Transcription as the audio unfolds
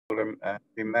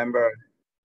remember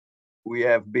we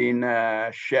have been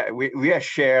we have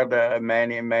shared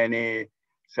many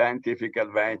scientific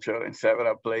adventure in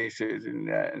several places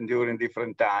and during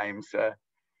different times,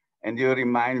 and you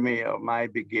remind me of my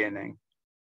beginning.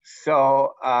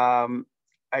 So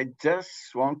I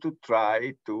just want to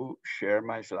try to share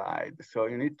my slide. So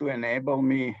you need to enable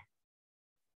me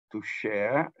to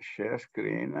share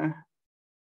screen.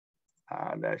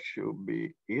 That should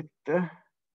be it,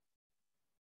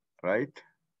 right?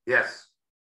 Yes.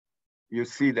 You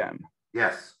see them?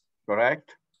 Yes.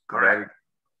 Correct? Correct.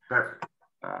 Perfect.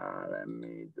 Let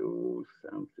me do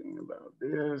something about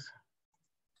this.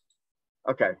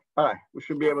 Okay, all right, we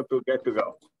should be able to get to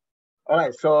go. All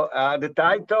right, so the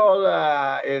title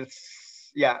is,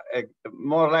 yeah,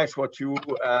 more or less what you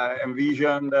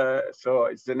envisioned. So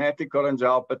it's genetic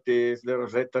cholangiopathies, the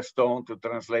Rosetta Stone to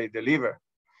translate the liver.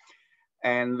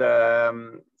 And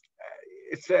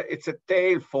it's a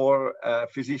tale for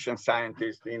physician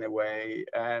scientists in a way.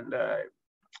 And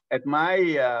at my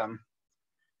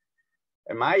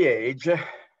age,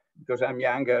 because I'm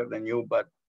younger than you, but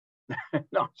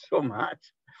not so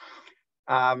much,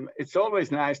 it's always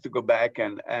nice to go back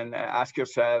and ask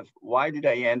yourself, why did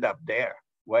I end up there?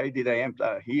 Why did I end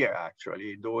up here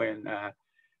actually doing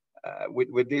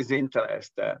with this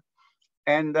interest?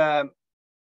 And there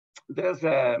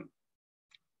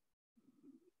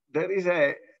is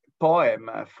a poem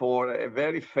for a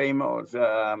very famous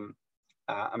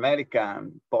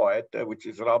American poet, which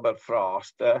is Robert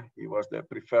Frost. He was the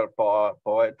preferred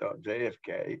poet of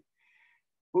JFK,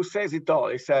 who says it all.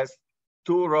 He says,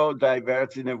 two roads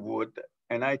diverge in a wood,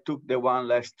 and I took the one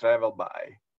less traveled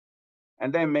by.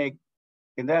 And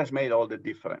that's made all the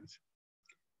difference.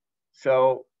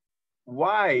 So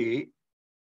why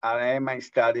am I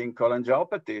studying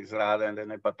cholangiopathies rather than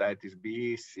hepatitis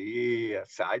B, C,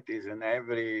 ascites, and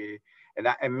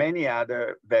many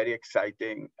other very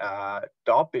exciting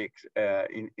topics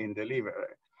in the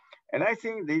liver? And I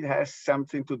think this has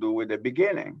something to do with the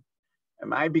beginning. At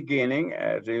my beginning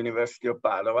at the University of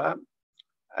Padua,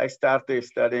 I started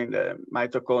studying the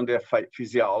mitochondrial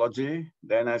physiology.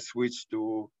 Then I switched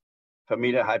to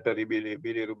familial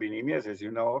hyperbilirubinemias, as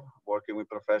you know, working with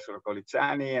Professor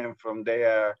Coliciani, and from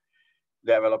there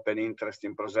developed an interest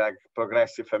in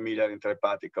progressive familial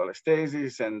intrahepatic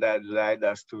cholestasis, and that led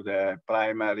us to the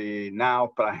primary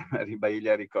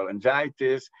biliary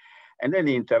cholangitis, and an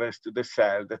interest to the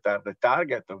cells that are the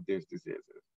target of these diseases.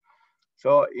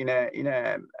 So in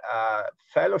a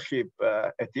fellowship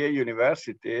at Yale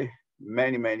University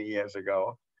many years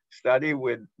ago, study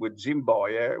with Jim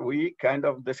Boyer, we kind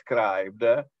of described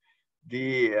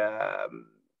the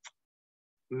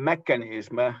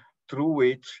mechanism through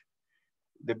which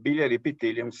the biliary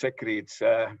epithelium secretes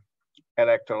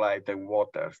electrolyte and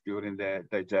waters during the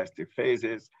digestive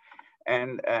phases.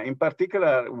 And in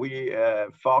particular, we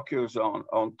focus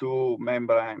on two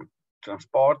membrane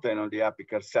transporter on the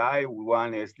apical side.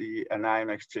 One is the anion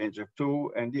exchanger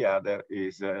 2, and the other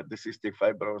is the cystic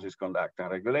fibrosis conductance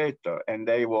regulator. And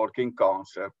they work in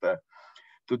concert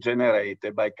to generate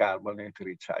a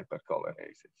bicarbonate-rich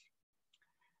hypercholaresis.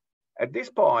 At this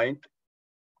point,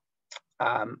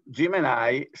 Jim and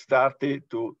I started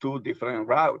two different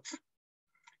routes.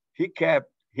 He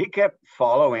kept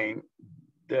following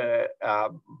the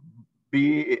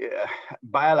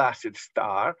bile acid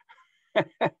star,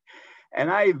 and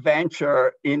I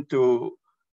venture into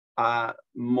less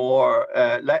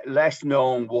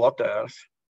known waters,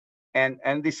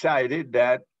 and decided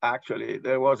that actually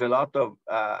there was a lot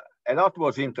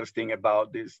was interesting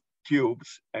about these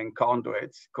tubes and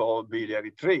conduits called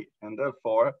biliary tree, and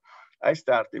therefore I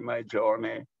started my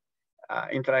journey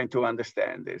in trying to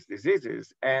understand these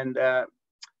diseases. And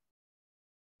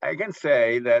I can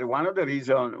say that one of the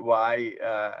reasons why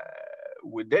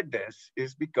we did this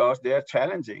is because they are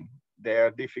challenging. They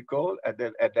are difficult. At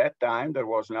that time, there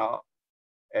was not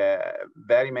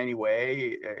very many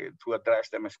ways to address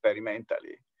them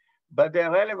experimentally. But they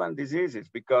are relevant diseases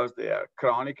because they are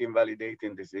chronic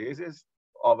invalidating diseases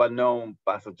of unknown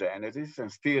pathogenesis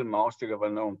and still mostly of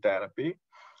unknown therapy.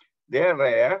 They are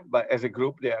rare, but as a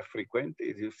group, they are frequent.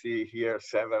 As you see here,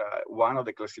 one of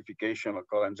the classification of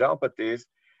cholangiopathies,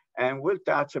 and we'll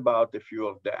touch about a few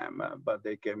of them, but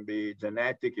they can be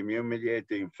genetic,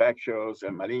 immune-mediated, infectious,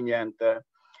 and malignant.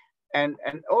 And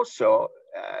also,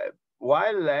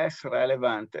 while less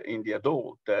relevant in the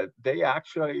adult, they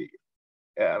actually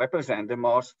represent the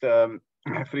most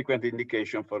frequent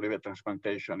indication for liver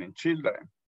transplantation in children.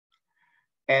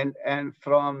 And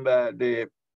from the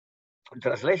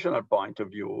translational point of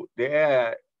view, they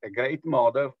are a great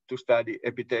model to study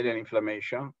epithelial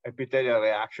inflammation, epithelial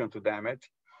reaction to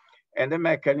damage, and the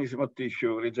mechanism of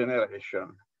tissue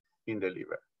regeneration in the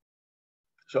liver.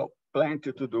 So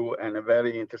plenty to do and a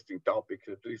very interesting topic,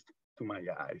 at least to my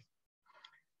eyes.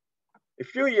 A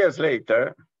few years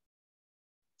later,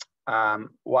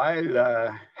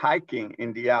 while hiking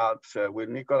in the Alps with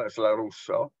Nicolas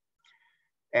Larusso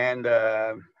and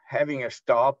having a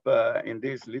stop in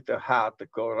this little hut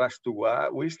called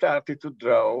Rastua, we started to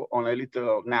draw on a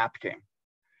little napkin.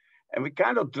 And we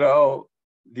kind of draw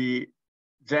the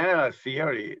general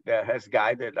theory that has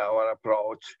guided our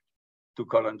approach to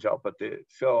cholangiopathy.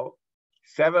 So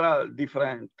several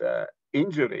different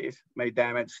injuries may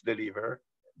damage the liver,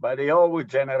 but they always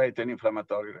generate an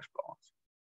inflammatory response,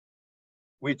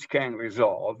 which can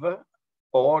resolve,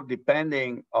 or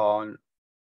depending on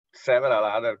several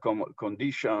other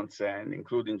conditions, and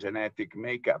including genetic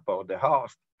makeup of the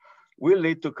host, will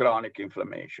lead to chronic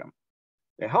inflammation.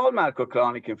 The hallmark of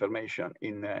chronic inflammation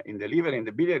in the liver, in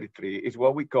the biliary tree, is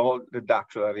what we call the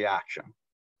ductular reaction,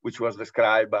 which was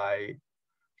described by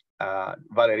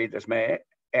Valérie Desmet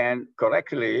and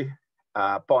correctly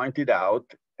pointed out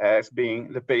as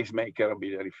being the pacemaker of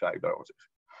biliary fibrosis.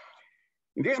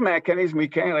 In this mechanism, we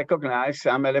can recognize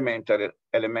some elementary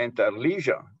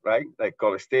lesion, right? Like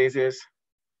cholestasis,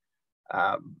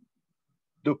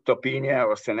 ductopenia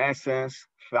or senescence,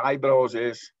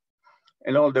 fibrosis,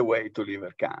 and all the way to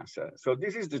liver cancer. So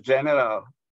this is the general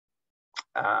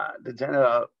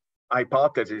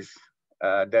hypothesis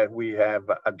that we have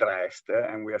addressed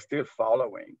and we are still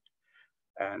following.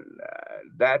 And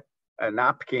that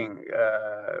napkin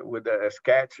with a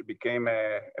sketch became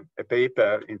a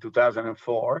paper in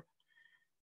 2004.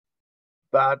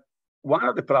 But one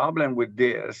of the problems with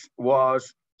this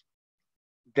was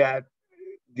that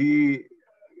the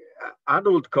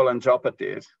adult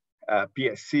cholangiopathies,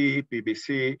 PSC,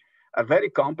 PBC, are very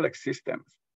complex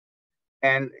systems.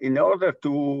 And in order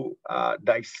to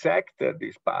dissect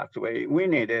this pathway, we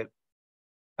needed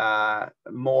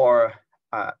more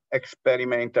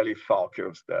experimentally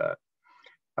focused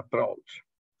approach.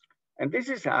 And this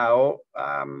is how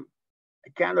I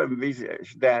kind of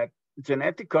envisage that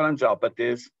genetic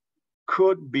cholangiopathies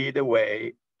could be the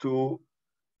way to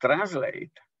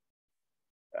translate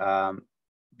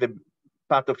the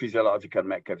pathophysiological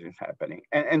mechanisms happening.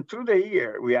 And through the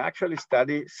year, we actually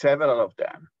study several of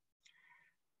them.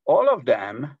 All of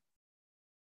them,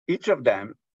 each of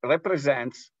them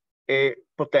represents a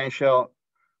potential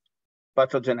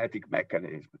pathogenetic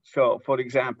mechanism. So for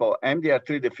example,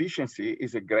 MDR3 deficiency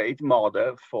is a great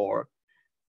model for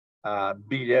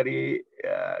biliary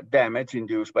damage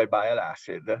induced by bile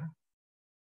acid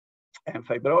and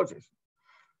fibrosis.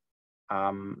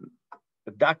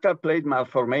 The ductal plate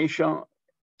malformation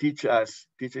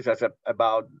teaches us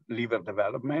about liver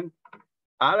development.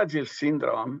 Alagille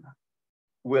syndrome,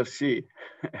 we'll see.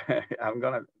 I'm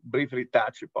gonna briefly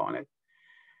touch upon it.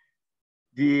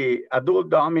 The adult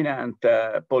dominant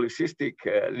polycystic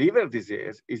liver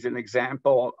disease is an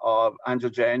example of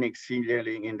angiogenic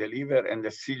signaling in the liver and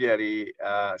the ciliary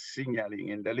signaling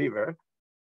in the liver.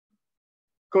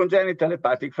 Congenital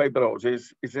hepatic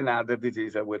fibrosis is another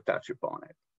disease I will touch upon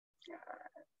it.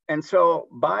 And so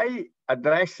by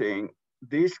addressing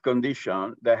this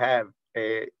condition that have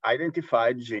a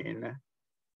identified gene,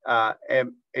 a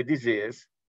disease,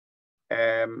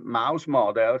 mouse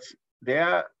models, they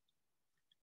are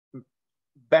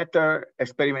better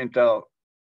experimental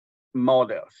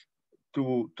models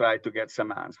to try to get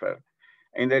some answer.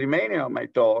 In the remaining of my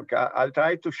talk, I'll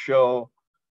try to show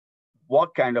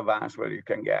what kind of answer you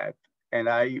can get. And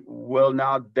I will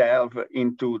not delve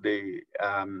into the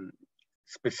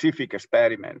specific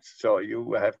experiments. So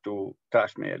you have to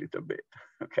trust me a little bit,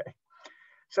 okay?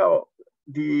 So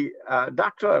the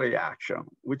ductal reaction,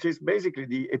 which is basically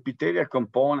the epithelial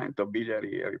component of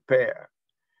biliary repair.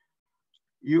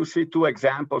 You see two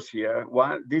examples here.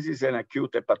 One, this is an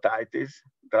acute hepatitis,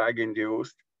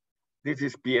 drug-induced. This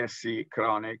is PSC,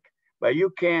 chronic. But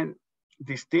you can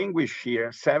distinguish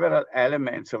here several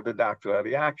elements of the ductal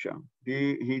reaction.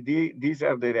 These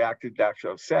are the reactive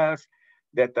ductal cells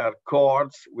that are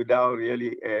cords without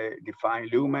really a defined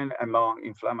lumen among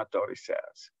inflammatory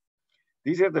cells.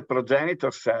 These are the progenitor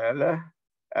cells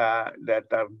that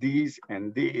are these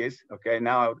and these. Okay,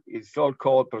 now it's all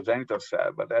called progenitor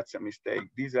cell, but that's a mistake.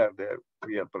 These are the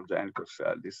real progenitor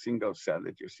cell, the single cell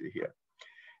that you see here.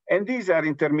 And these are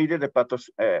intermediate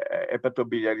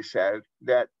hepatobiliary cells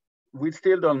that we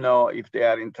still don't know if they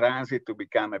are in transit to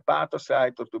become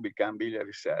hepatocyte or to become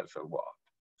biliary cells or what.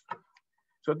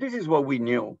 So this is what we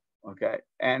knew, okay?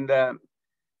 And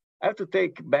I have to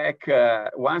take back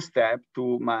one step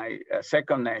to my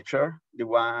second nature, the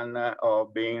one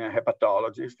of being a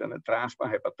hepatologist and a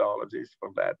transplant hepatologist for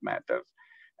that matter.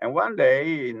 And one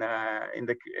day in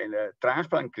the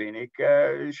transplant clinic,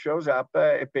 shows up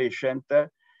a patient,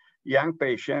 young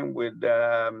patient with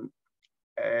a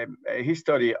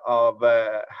history of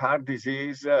heart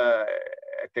disease at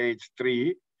age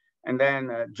 3, and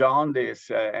then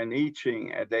jaundice and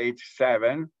itching at age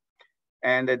 7,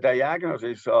 and the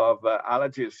diagnosis of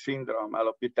Alagille syndrome à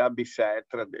l'hôpital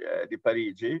Bicêtre di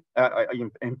Parigi,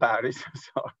 in Paris,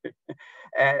 sorry.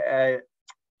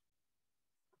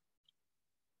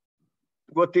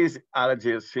 What is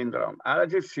Alagille syndrome?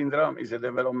 Alagille syndrome is a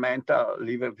developmental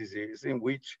liver disease in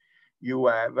which you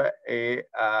have a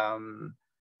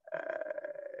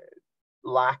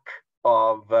lack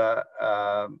of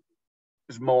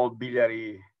small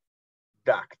biliary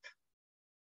duct,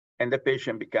 and the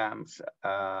patient becomes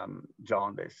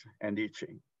jaundice and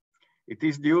itching. It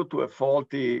is due to a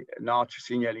faulty notch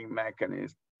signaling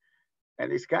mechanism.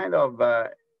 And it's kind of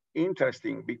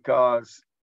interesting because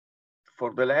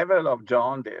for the level of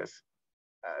jaundice,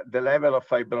 the level of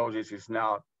fibrosis is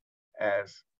not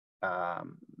as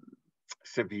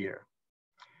severe.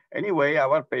 Anyway,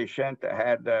 our patient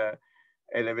had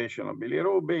elevation of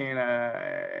bilirubin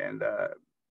and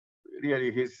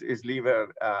really his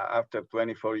liver after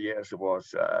 24 years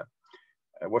was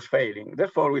failing.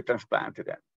 Therefore, we transplanted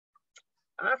him.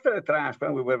 After the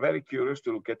transplant, we were very curious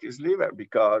to look at his liver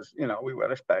because, you know, we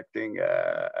were expecting,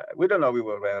 we don't know we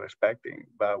were expecting,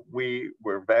 but we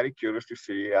were very curious to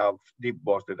see how deep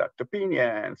was the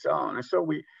ductopenia and so on. And so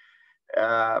we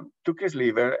took his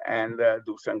liver and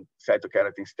do some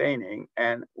cytokeratin staining,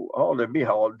 and all and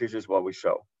behold, this is what we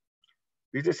saw.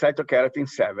 This is cytokeratin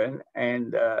 7,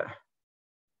 and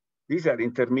these are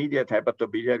intermediate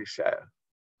hepatobiliary cells.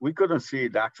 We couldn't see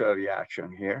ductal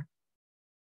reaction here,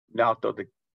 not of the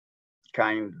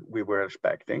kind we were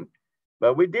expecting,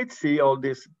 but we did see all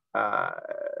this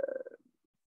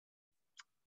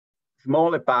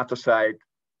small hepatocyte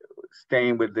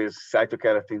staying with this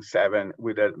cytokeratin 7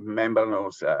 with a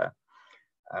membranous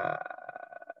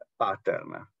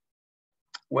pattern.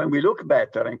 When we look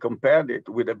better and compared it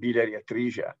with the biliary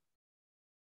atresia,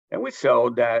 and we saw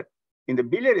that in the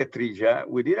biliary atresia,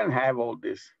 we didn't have all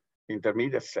these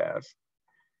intermediate cells.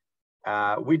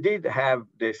 We did have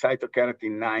the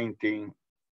cytokeratin 19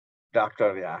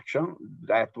 ductal reaction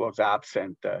that was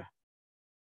absent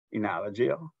in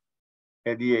Alagille,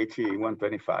 and the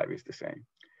HE125 is the same.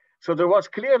 So there was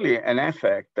clearly an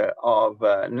effect of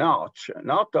notch,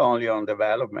 not only on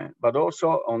development, but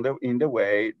also on in the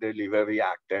way the liver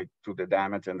reacted to the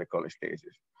damage and the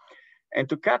cholestasis. And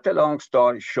to cut a long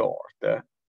story short,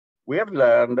 we have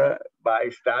learned by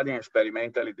studying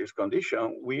experimentally this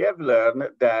condition, we have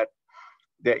learned that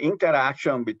the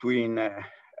interaction between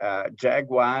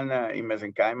JAG1 in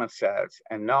mesenchymal cells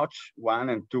and Notch 1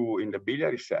 and 2 in the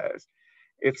biliary cells,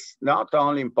 it's not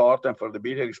only important for the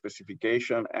biliary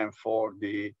specification and for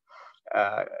the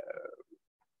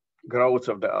growth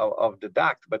of the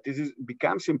duct, but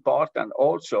becomes important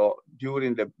also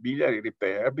during the biliary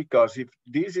repair, because if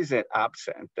this is an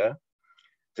absent,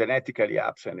 genetically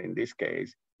absent in this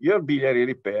case, your biliary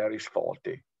repair is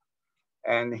faulty.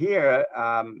 And here,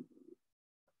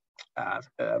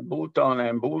 Boulton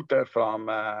and Boulter from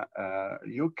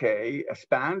UK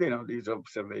expanding on this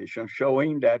observation,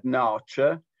 showing that Notch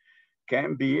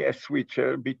can be a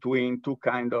switcher between two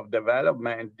kinds of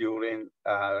development during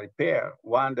repair.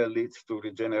 One that leads to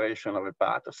regeneration of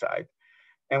hepatocyte,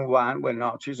 and one when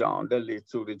Notch is on that leads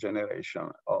to regeneration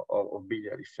of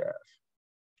biliary cells.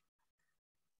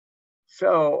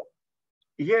 So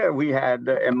here we had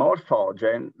a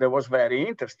morphogen that was very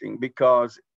interesting,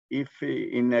 because if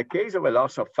in the case of a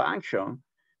loss of function,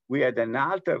 we had an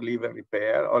altered liver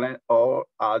repair or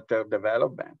altered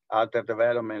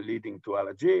development leading to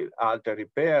Alagille, altered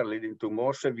repair leading to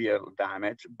more severe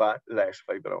damage, but less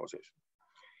fibrosis.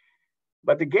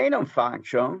 But the gain of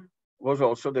function was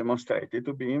also demonstrated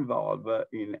to be involved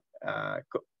in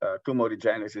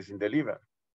tumorigenesis in the liver,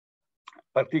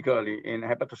 particularly in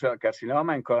hepatocellular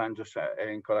carcinoma and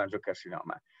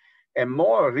cholangiocarcinoma. And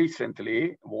more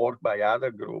recently, work by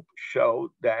other groups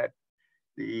showed that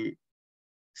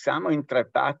some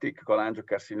intrahepatic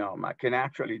cholangiocarcinoma can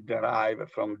actually derive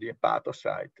from the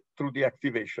hepatocyte through the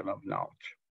activation of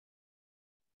Notch.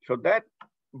 So that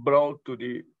brought to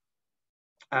the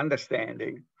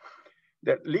understanding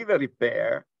that liver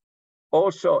repair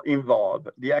also involve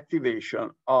the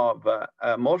activation of a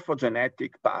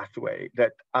morphogenetic pathway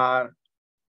that are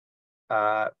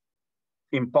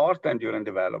important during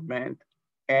development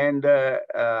and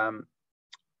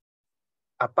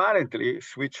apparently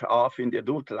switch off in the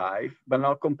adult life, but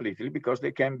not completely because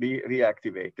they can be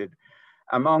reactivated.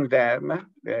 Among them,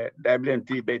 the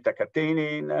WNT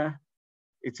beta-catenin,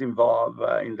 it's involved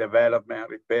in development,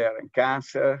 repair, and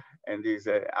cancer, and is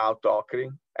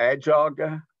out-occurring.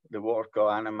 EDGOG, the work of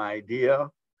Anna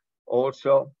Deal,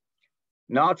 also.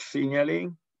 Notch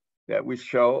signaling that we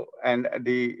show, and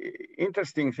the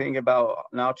interesting thing about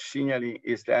notch signaling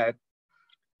is that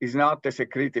it's not a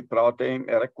secreted protein,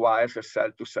 it requires a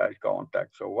cell-to-cell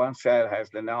contact. So one cell has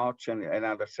the notch and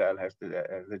another cell has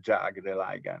the JAG, the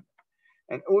ligand.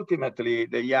 And ultimately,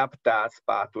 the YAP-TAZ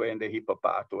pathway and the HIPPO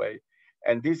pathway.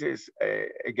 And this is,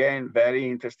 again, very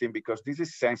interesting because this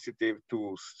is sensitive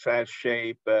to cell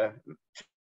shape,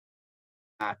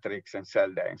 matrix, and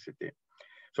cell density.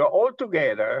 So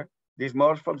altogether, this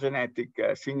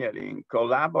morphogenetic signaling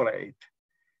collaborate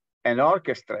and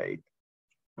orchestrate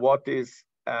what is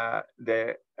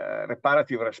the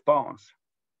reparative response.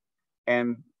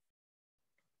 And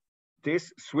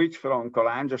this switch from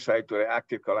cholangiocyte to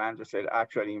reactive cholangiocyte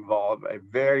actually involve a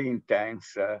very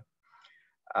intense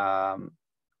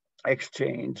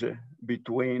exchange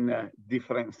between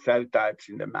different cell types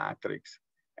in the matrix.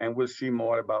 And we'll see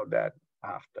more about that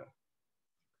after.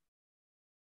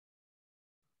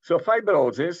 So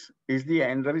fibrosis is the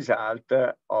end result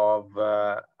of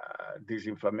this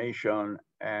inflammation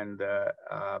and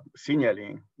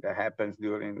signaling that happens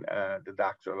during the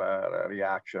ductal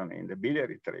reaction in the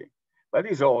biliary tree, but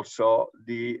is also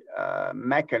the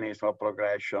mechanism of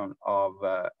progression of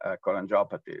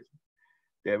cholangiopathies.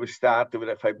 They will start with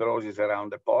a fibrosis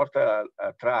around the portal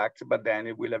tract, but then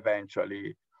it will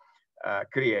eventually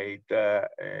create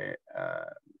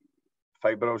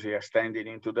fibrosis extending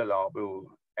into the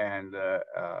lobule and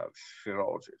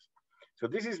cirrhosis. So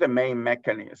this is the main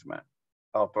mechanism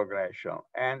of progression.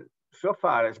 And so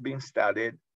far it's been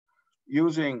studied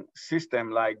using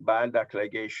systems like bile duct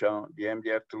ligation, the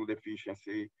MDR2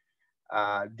 deficiency,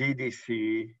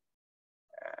 DDC,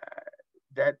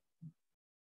 that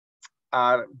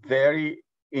are very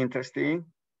interesting,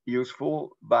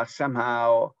 useful, but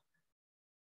somehow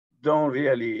don't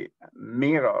really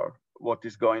mirror what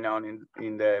is going on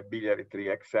in the biliary tree,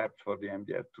 except for the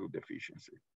MDR2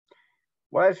 deficiency.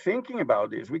 While thinking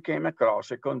about this, we came across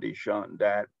a condition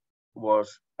that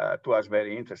was to us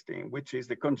very interesting, which is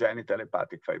the congenital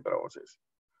hepatic fibrosis.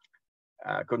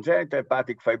 Congenital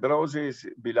hepatic fibrosis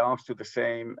belongs to the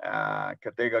same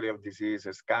category of disease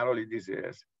as Caroli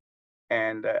disease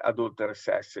and adult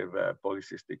recessive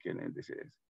polycystic kidney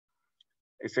disease.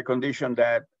 It's a condition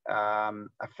that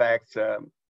affects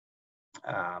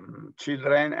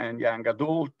children and young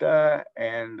adult,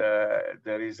 and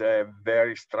there is a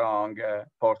very strong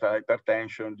portal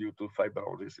hypertension due to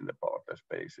fibrosis in the portal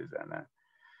spaces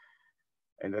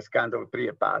and this kind of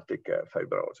pre-hepatic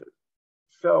fibrosis.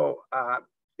 So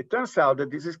it turns out that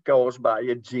this is caused by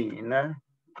a gene,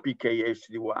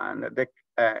 PKHD1, that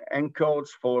encodes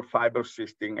for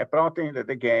fibrocystin, a protein that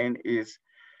again is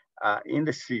in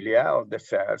the cilia of the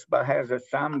cells, but has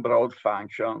some broad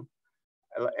function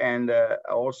and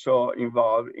also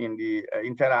involved in the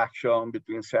interaction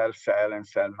between cell and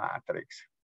cell matrix.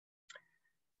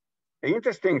 The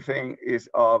interesting thing is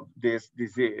of this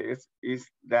disease is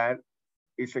that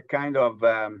it's a kind of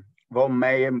von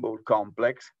Meyerbull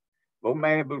complex. Von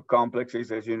Meyerbull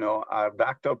complexes, as you know, are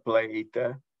ductal plate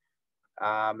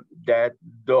that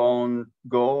don't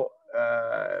go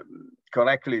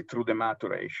correctly through the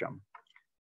maturation.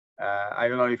 I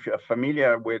don't know if you're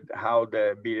familiar with how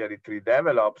the biliary tree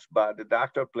develops, but the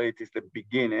ductal plate is the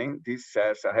beginning. These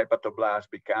cells are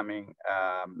hepatoblasts becoming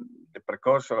the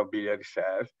precursor of biliary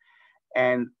cells,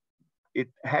 and it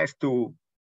has to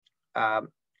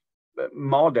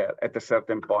model at a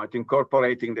certain point,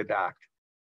 incorporating the duct.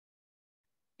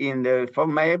 In the von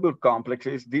Meyerbull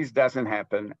complexes, this doesn't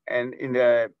happen, and in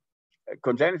the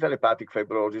congenital hepatic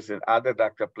fibrosis and other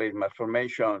ductal plate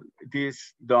malformation,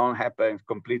 these don't happen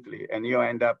completely, and you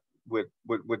end up with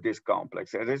this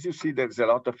complex. And as you see, there's a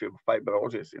lot of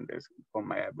fibrosis in this von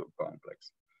Meyerbull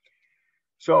complex.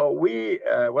 So we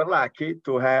were lucky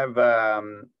to have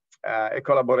a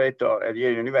collaborator at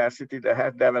Yale University that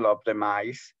has developed a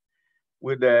mice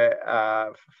with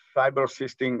a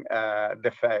fibrocystin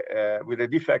with a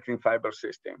defect in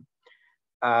fibrocystin.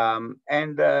 And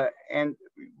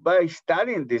by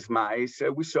studying these mice,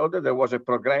 we saw that there was a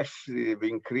progressive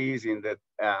increase in the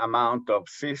amount of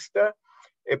cyst,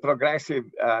 a progressive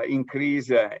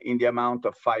increase in the amount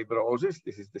of fibrosis,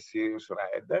 this is the serous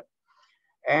red,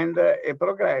 and a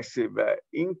progressive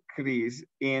increase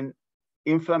in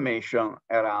inflammation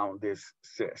around this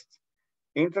cyst.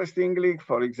 Interestingly,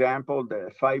 for example,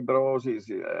 the fibrosis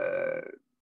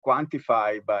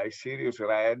quantified by Sirius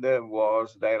Red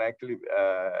was directly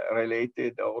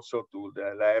related also to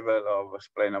the level of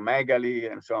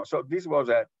splenomegaly and so on. So this was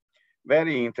a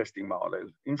very interesting model.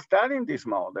 In studying this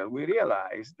model, we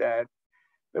realized that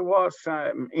there was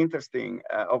some interesting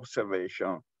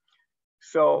observation.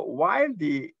 So while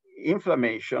the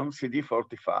inflammation,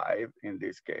 CD45 in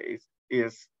this case,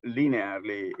 is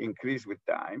linearly increased with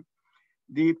time,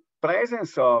 the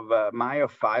presence of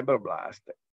myofibroblasts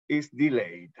is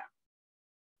delayed.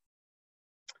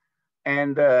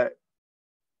 And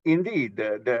indeed,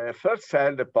 the first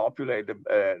cell that populate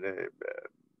the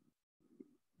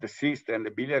cyst and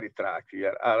the biliary tract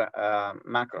here are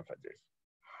macrophages.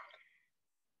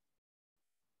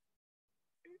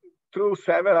 Through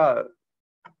several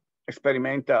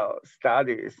experimental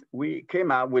studies, we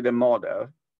came up with a model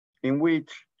in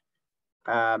which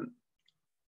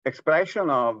expression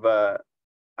of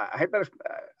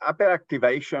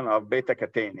hyperactivation of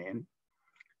beta-catenin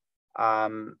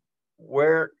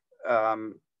were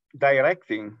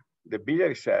directing the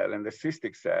biliary cell and the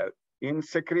cystic cell in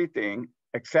secreting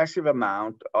excessive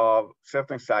amount of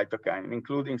certain cytokine,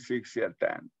 including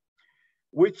CXCL10,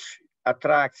 which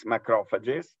attracts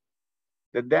macrophages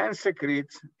that then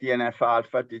secretes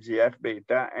TNF-alpha,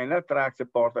 TGF-beta, and attracts the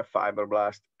portal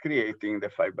fibroblast, creating the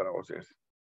fibrosis.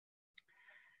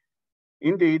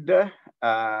 Indeed,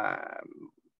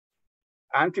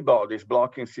 antibodies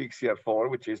blocking CXCL4,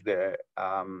 which is the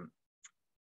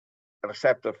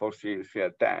receptor for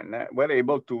CXCL10, were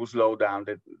able to slow down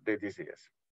the disease.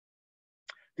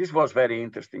 This was very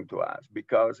interesting to us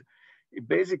because it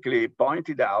basically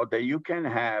pointed out that you can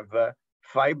have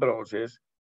fibrosis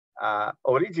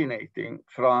originating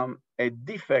from a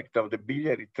defect of the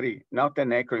biliary tree, not a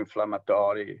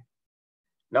necroinflammatory,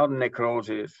 not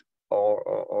necrosis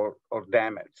or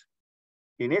damage.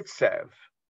 In itself,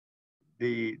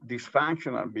 the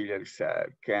dysfunctional biliary cell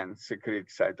can secrete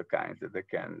cytokines that they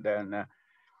can then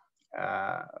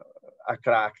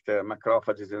attract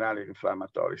macrophages and other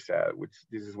inflammatory cell, which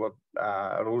this is what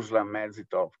Ruslan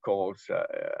Medzitov calls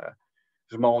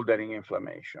smoldering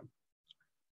inflammation.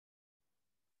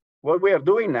 What we are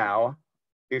doing now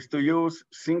is to use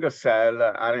single cell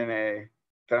RNA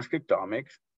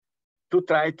transcriptomics to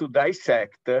try to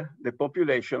dissect the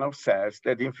population of cells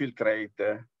that infiltrate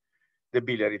the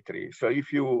biliary tree. So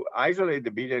if you isolate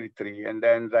the biliary tree and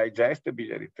then digest the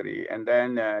biliary tree and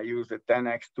then use the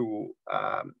 10x to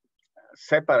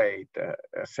separate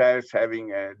cells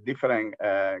having a different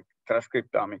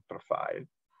transcriptomic profile,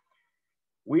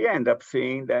 we end up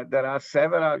seeing that there are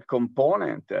several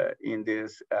components in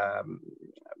this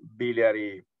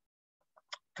biliary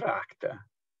tract.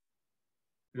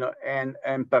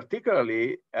 And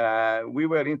particularly, we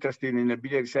were interested in the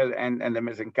biliary cell and the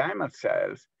mesenchymal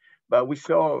cells, but we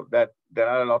saw that there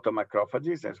are a lot of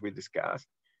macrophages, as we discussed,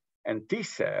 and T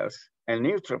cells and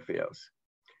neutrophils.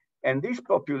 And these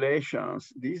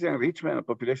populations, these enrichment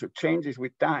population changes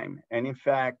with time. And in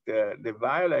fact, the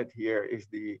violet here is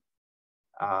the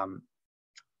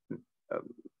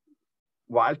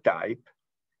wild type.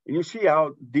 And you see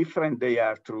how different they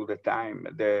are through the time.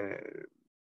 The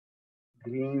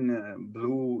green,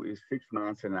 blue is 6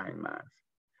 months and 9 months.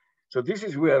 So this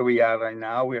is where we are right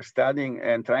now. We are studying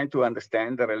and trying to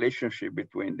understand the relationship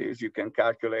between these. You can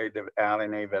calculate the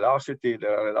RNA velocity.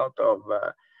 There are a lot of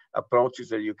approaches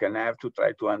that you can have to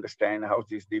try to understand how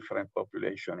this different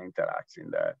population interacts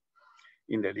in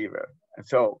the liver. And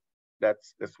so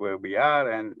that's where we are.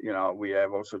 And we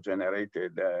have also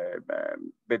generated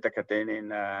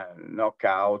beta-catenin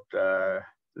knockout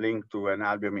linked to an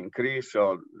albumin increase.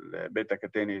 So the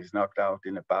beta-catenin is knocked out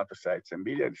in hepatocytes and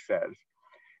biliary cells.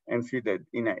 And see that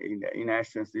in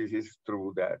essence, this is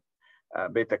true that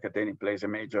beta-catenin plays a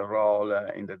major role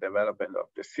in the development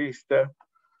of the cyst.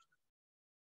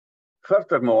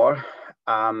 Furthermore,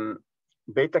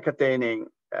 beta-catenin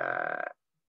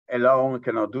alone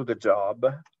cannot do the job.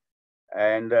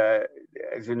 And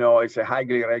as you know, it's a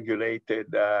highly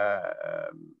regulated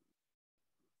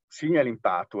signaling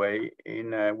pathway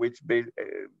in which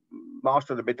most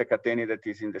of the beta-catenin that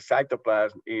is in the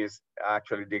cytoplasm is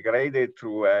actually degraded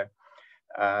through a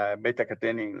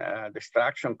beta-catenin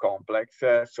destruction complex,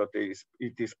 so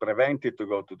it is prevented to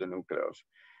go to the nucleus.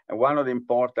 And one of the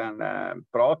important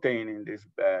protein in this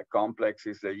complex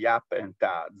is the YAP and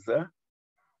TADS.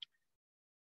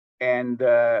 And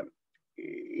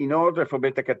in order for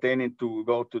beta-catenin to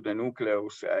go to the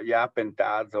nucleus, YAP and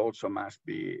TADS also must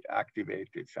be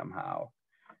activated somehow.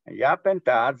 And YAP and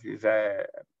TADS is a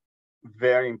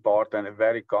very important and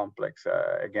very complex,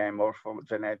 again,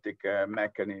 morphogenetic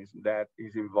mechanism that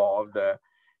is involved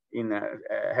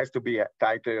has to be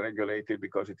tightly regulated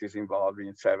because it is involved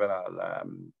in several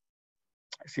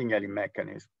signaling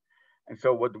mechanisms. And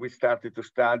so what we started to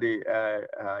study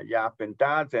YAP and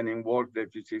TADS, and in work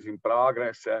that is in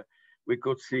progress, we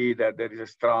could see that there is a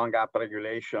strong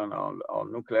upregulation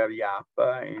on nuclear YAP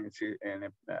in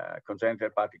congenital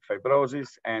hepatic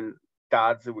fibrosis, and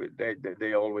TADS,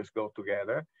 they always go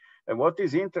together. And what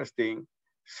is interesting,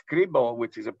 Scribble,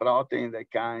 which is a protein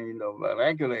that kind of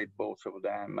regulate both of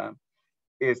them,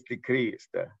 is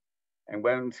decreased. And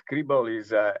when Scribble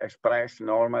is expressed,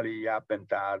 normally YAP and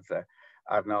TADS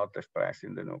are not expressed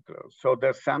in the nucleus. So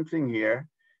there's something here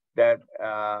that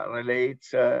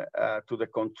relates to the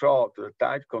control, to the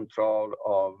tight control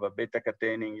of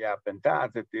beta-catenin YAP and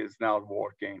TADS that is not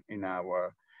working in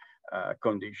our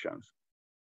conditions.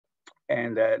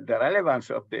 And the relevance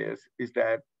of this is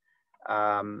that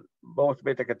both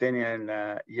beta-catenin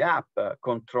and YAP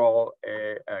control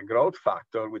a growth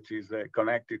factor, which is a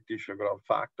connective tissue growth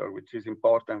factor, which is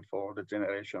important for the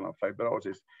generation of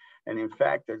fibrosis. And in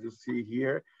fact, as you see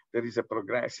here, there is a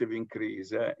progressive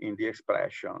increase in the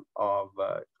expression of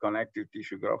connective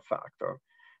tissue growth factor.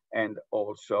 And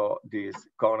also this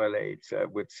correlates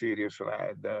with serous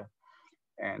red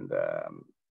and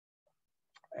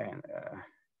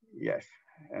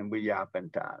with YAP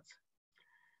and TADS.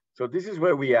 So this is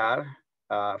where we are,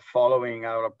 following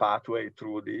our pathway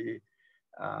through the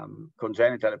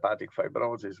congenital hepatic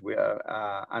fibrosis. We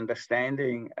are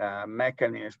understanding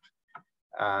mechanisms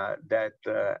that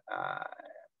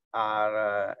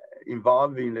are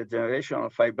involved in the generation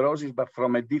of fibrosis, but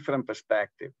from a different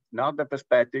perspective, not the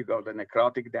perspective of the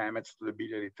necrotic damage to the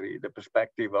biliary tree, the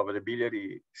perspective of the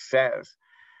biliary cells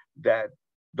that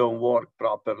don't work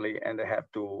properly and they have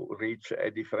to reach a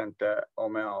different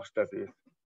homeostasis.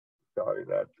 Sorry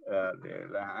that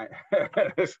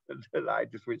the light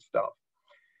is switched off.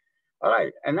 All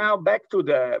right, and now back to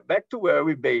where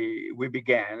we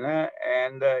began.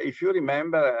 And if you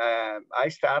remember, I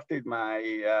started my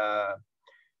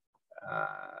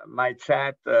my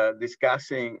chat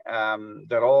discussing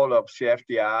the role of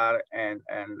CFTR and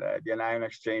the anion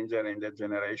exchanger in the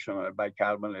generation of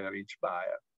bicarbonate-rich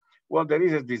bile. Well, there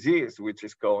is a disease which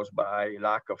is caused by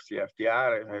lack of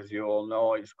CFTR, as you all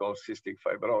know, it's called cystic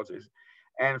fibrosis.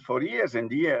 And for years and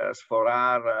years, for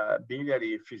our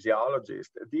biliary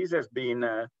physiologists, this has been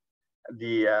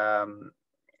the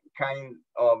kind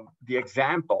of the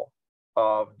example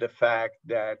of the fact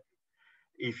that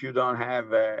if you don't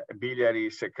have a biliary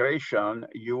secretion,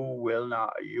 you will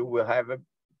have a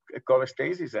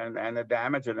cholestasis and a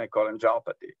damage and a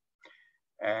cholangiopathy.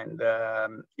 And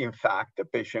in fact, a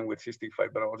patient with cystic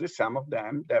fibrosis, some of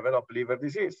them develop liver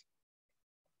disease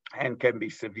and can be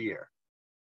severe.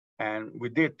 And we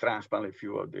did transplant a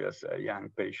few of these young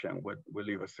patients with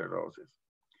liver cirrhosis.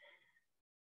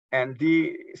 And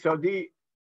so the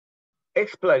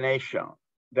explanation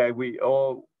that we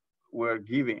all were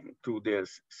giving to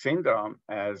this syndrome,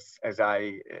 as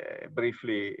I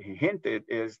briefly hinted,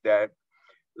 is that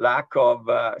lack of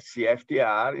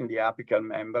CFTR in the apical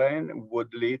membrane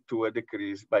would lead to a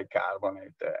decreased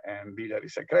bicarbonate and biliary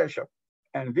secretion.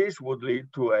 And this would lead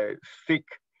to a thick,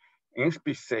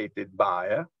 inspissated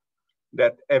bile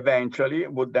that eventually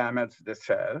would damage the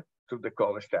cell to the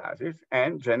cholestasis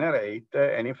and generate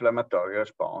an inflammatory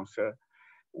response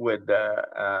with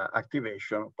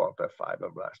activation of portal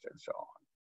fibroblasts and so on.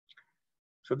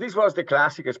 So this was the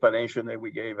classic explanation that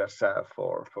we gave ourselves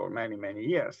for many, many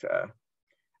years.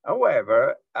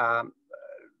 However,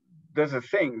 there's a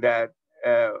thing that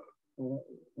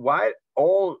while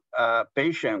all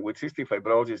patients with cystic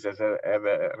fibrosis have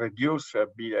a reduced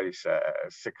biliary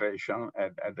secretion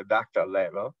at the ductal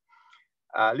level,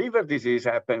 liver disease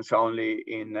happens only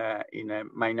in a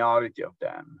minority of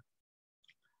them.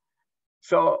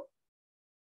 So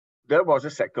there was a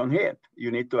second hit.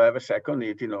 You need to have a second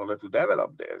hit in order to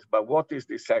develop this. But what is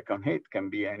the second hit? Can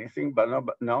be anything, but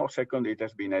no second hit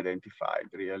has been identified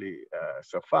really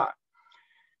so far.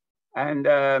 And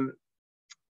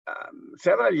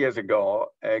several years ago,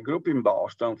 a group in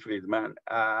Boston, Friedman,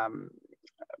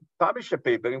 published a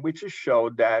paper in which it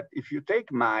showed that if you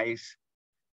take mice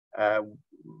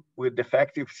with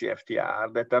defective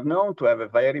CFTR that are known to have a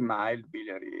very mild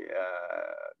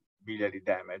biliary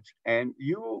damage, and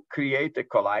you create a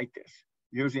colitis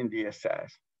using DSS,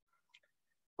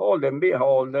 hold and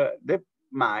behold, the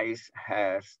mice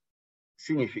has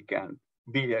significant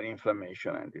biliary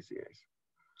inflammation and disease.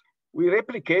 We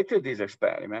replicated this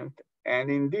experiment,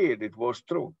 and indeed it was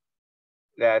true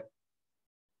that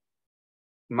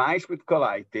mice with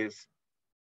colitis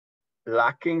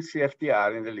lacking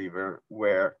CFTR in the liver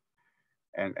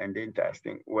and the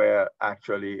intestine were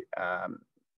actually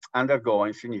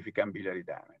undergoing significant biliary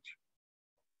damage.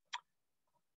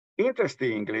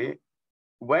 Interestingly,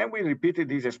 when we repeated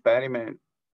this experiment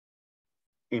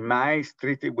in mice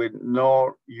treated with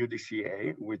no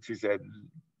UDCA, which is a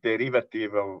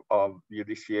derivative of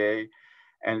UDCA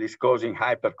and is causing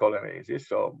hypercholeresis,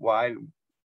 so while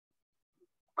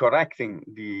correcting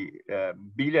the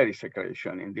biliary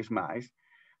secretion in these mice,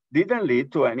 didn't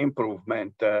lead to an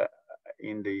improvement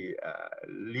in the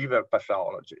liver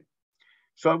pathology.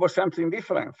 So it was something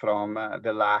different from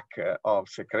the lack of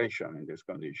secretion in this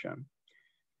condition.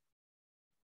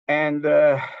 And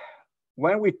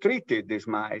when we treated these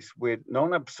mice with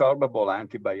non-absorbable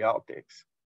antibiotics,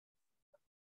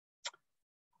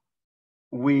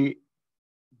 we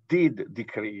did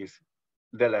decrease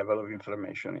the level of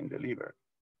inflammation in the liver.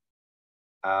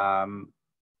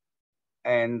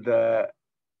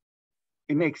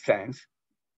 It makes sense.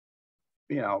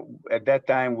 You know, at that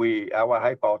time, our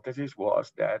hypothesis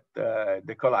was that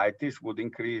the colitis would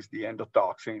increase the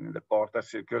endotoxin in the portal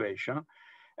circulation.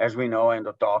 As we know,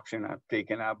 endotoxin are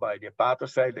taken up by the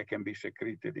hepatocyte. They can be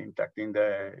secreted intact in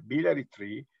the biliary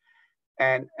tree.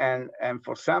 And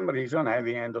for some reason,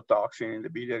 having endotoxin in the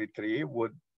biliary tree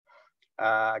would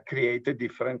create a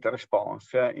different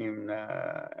response in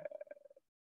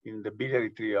the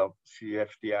biliary tree of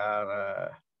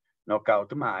CFTR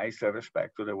knockout mice with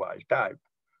respect to the wild type.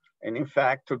 And in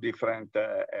fact, through different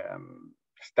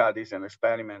studies and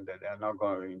experiments that are not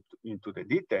going into the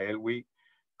detail, we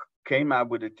came up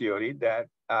with a theory that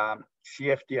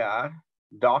CFTR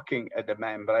docking at the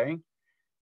membrane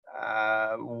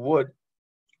would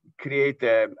create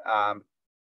a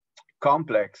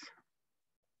complex,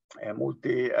 a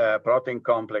multi-protein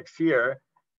complex here,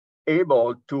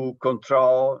 able to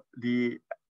control the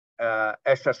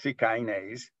SRC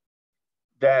kinase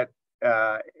that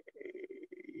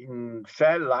in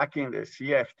cell lacking the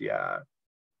CFTR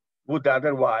would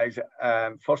otherwise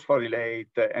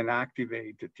phosphorylate and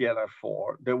activate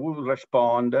TLR4 that will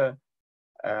respond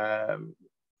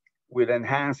with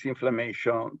enhanced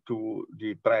inflammation to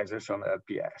the presence of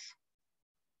LPS.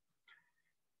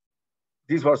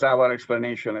 This was our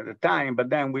explanation at the time, but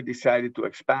then we decided to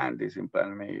expand this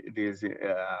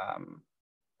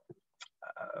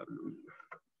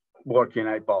working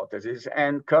hypothesis.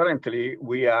 And currently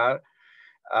we are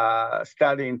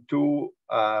studying two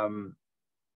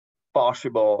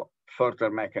possible further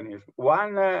mechanisms.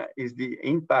 One is the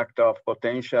impact of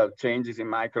potential changes in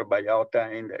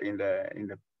microbiota in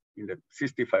the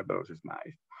cystic fibrosis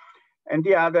mice. And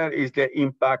the other is the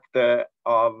impact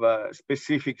of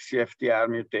specific CFTR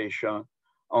mutation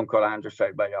on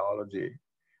cholangiocyte biology.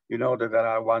 You know that there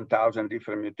are 1,000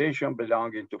 different mutations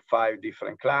belonging to 5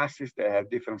 different classes. They have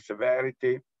different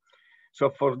severity.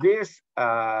 So for this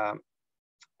part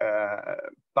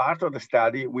of the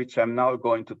study, which I'm not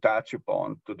going to touch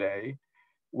upon today,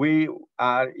 we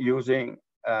are using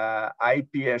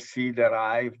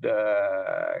iPSC-derived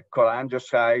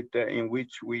cholangiocyte in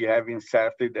which we have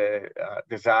inserted the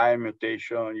desired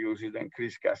mutation using the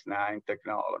CRISPR-Cas9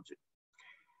 technology.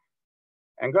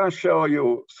 I'm going to show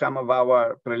you some of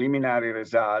our preliminary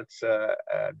results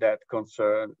that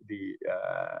concern the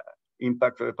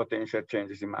impact of the potential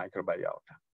changes in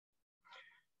microbiota.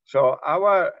 So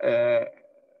our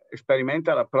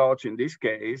experimental approach in this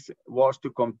case was to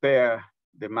compare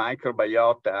the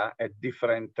microbiota at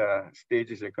different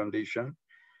stages of condition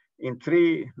in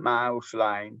 3 mouse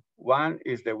lines. One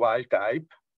is the wild type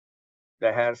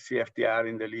that has CFTR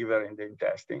in the liver and the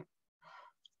intestine.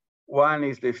 One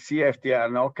is the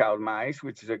CFTR knockout mice,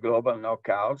 which is a global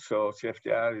knockout. So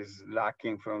CFTR is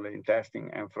lacking from the intestine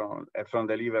and from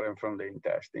the liver and from the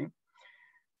intestine.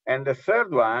 And the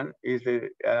third one is the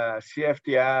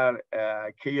CFTR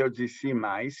KOGC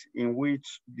mice, in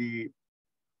which the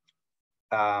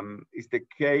is the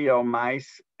KO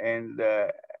mice and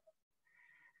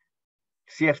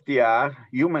CFTR,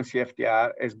 human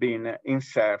CFTR, has been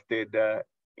inserted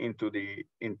into the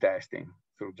intestine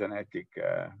through genetic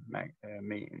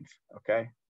means,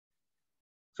 okay?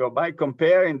 So by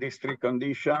comparing these 3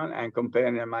 conditions and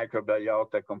comparing the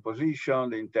microbiota composition,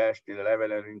 the intestine, the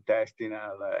level of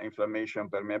intestinal inflammation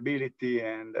permeability,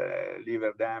 and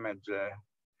liver damage,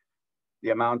 the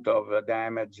amount of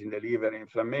damage in the liver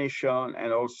inflammation,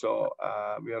 and also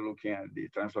we are looking at the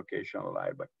translocation of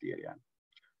live bacteria.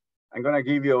 I'm going to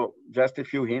give you just a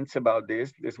few hints about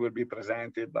this. This will be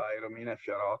presented by Romina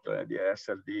Fiorotto at the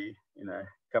SLD in a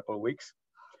couple of weeks.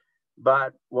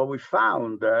 But what we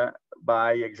found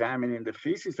by examining the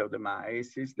feces of the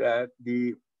mice is that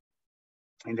in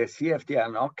the CFTR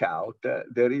knockout,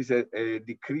 there is a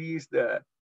decreased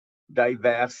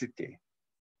diversity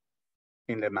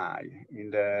in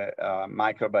the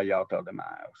microbiota of the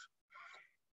mouse.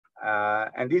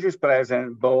 And this is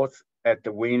present both at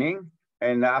the weaning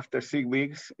and after 6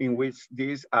 weeks, in which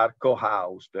these are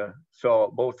co-housed.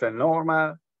 So both the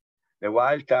normal, the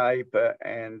wild type,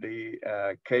 and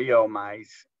the KO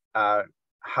mice are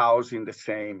housed in the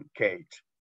same cage,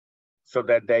 so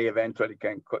that they eventually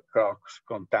can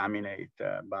cross-contaminate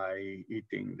by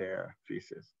eating their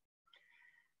feces.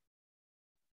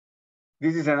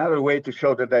 This is another way to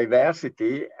show the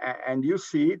diversity, and you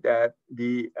see that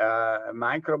the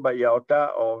microbiota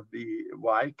of the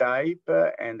wild type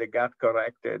and the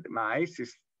gut-corrected mice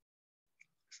is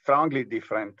strongly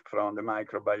different from the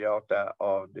microbiota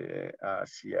of the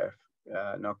CF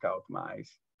knockout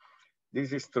mice.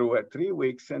 This is true at 3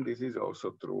 weeks, and this is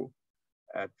also true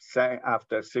at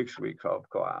after 6 weeks of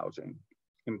co-housing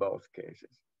in both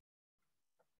cases.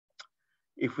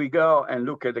 If we go and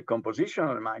look at the composition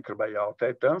of the microbiota,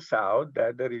 it turns out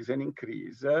that there is an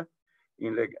increase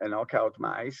in the knockout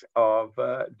mice of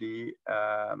the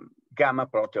gamma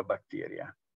proteobacteria.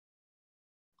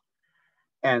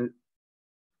 And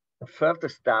further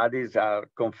studies are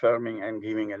confirming and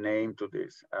giving a name to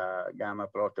this gamma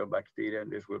proteobacteria,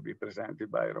 and this will be presented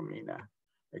by Romina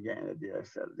again at the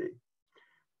SLD.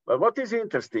 But what is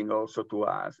interesting also to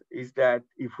us is that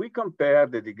if we compare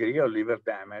the degree of liver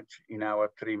damage in our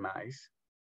 3 mice,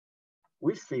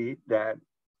 we see that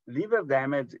liver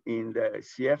damage in the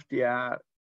CFTR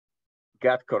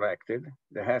gut corrected,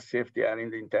 that has CFTR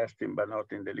in the intestine but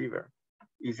not in the liver,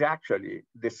 is actually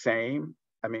the same.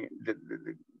 I mean, the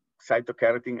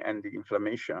cytokeratin and the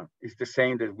inflammation is the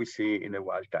same that we see in the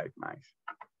wild type mice.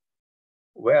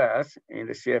 Whereas in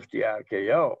the CFTR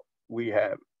KO, we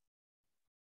have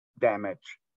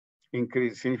damage,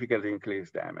 significantly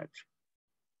increased damage,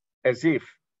 as if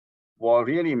what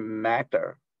really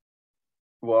mattered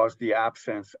was the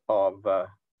absence of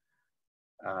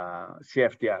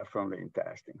CFTR from the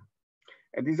intestine.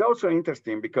 And it's also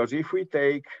interesting because if we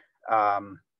take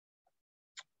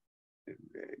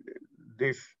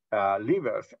these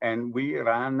livers and we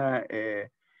run a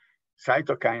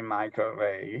cytokine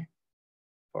microarray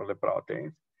for the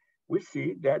proteins, we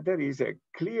see that there is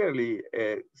clearly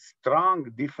a strong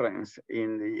difference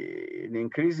in the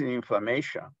increase in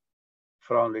inflammation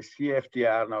from the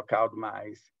CFTR knockout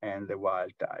mice and the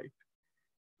wild type.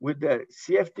 With the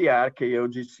CFTR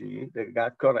KOGC, the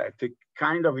gut corrected,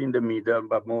 kind of in the middle,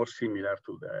 but more similar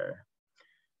to the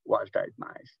wild type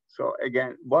mice. So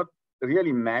again, what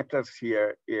really matters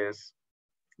here is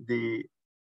the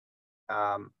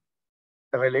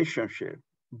relationship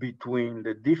between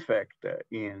the defect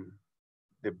in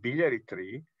the biliary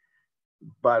tree,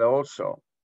 but also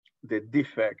the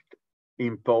defect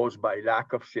imposed by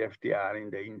lack of CFTR in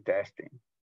the intestine,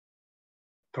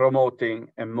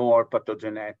 promoting a more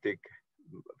pathogenetic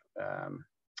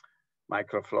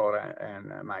microflora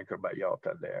and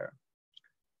microbiota there.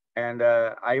 And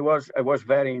I was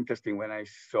very interested when I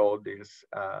saw these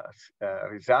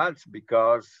results,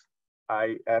 because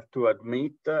I have to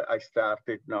admit, I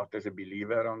started not as a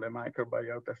believer on the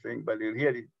microbiota thing, but it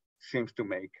really seems to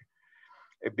make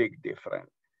a big difference.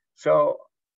 So,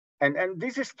 and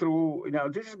this is true, you know,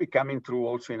 this is becoming true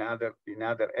also in other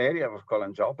areas of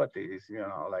cholangiopathies, you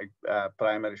know, like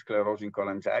primary sclerosing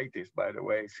cholangitis. By the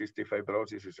way, cystic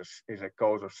fibrosis is a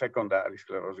cause of secondary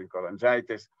sclerosing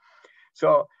cholangitis.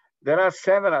 So there are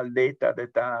several data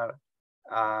that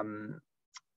are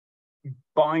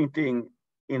pointing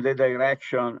in the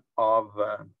direction of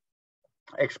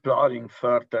exploring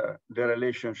further the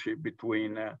relationship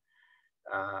between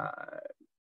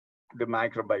the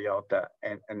microbiota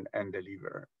and the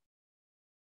liver.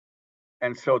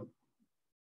 And so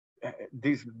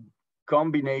this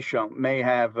combination may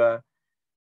have a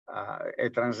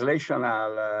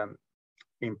translational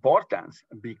importance,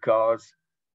 because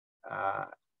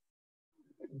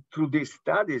through these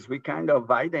studies, we kind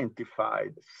of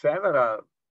identified several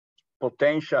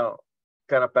potential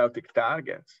therapeutic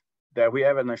targets that we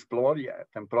haven't explored yet,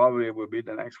 and probably will be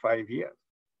the next 5 years.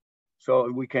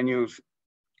 So we can use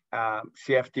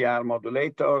CFTR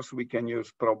modulators, we can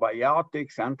use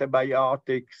probiotics,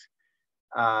 antibiotics.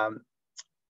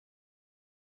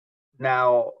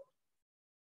 Now,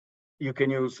 you can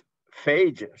use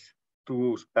phages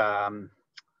to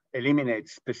eliminate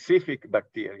specific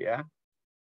bacteria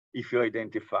if you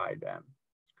identify them.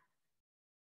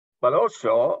 But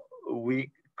also,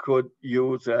 we could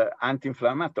use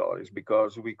anti-inflammatories,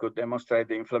 because we could demonstrate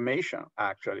the inflammation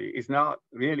actually is not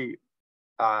really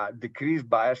decreased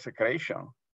bile secretion,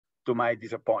 to my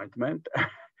disappointment.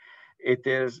 It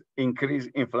is increased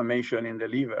inflammation in the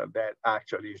liver that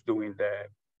actually is doing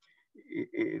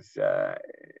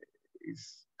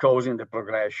is causing the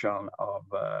progression of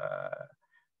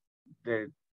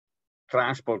the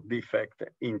transport defect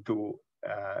into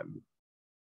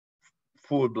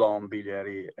full-blown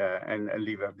biliary and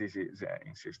liver disease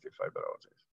in cystic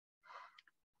fibrosis.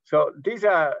 So these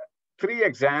are 3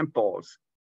 examples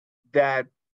that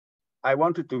I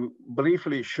wanted to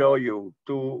briefly show you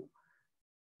to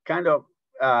kind of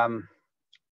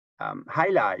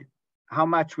highlight how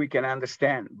much we can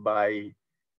understand by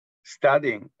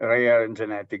studying rare and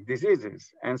genetic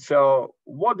diseases. And so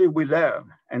what did we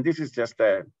learn? And this is just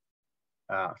a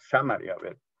summary of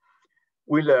it.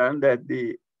 We learned that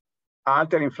the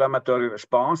altered inflammatory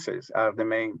responses are the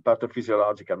main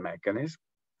pathophysiological mechanism,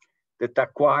 that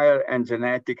acquired and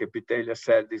genetic epithelial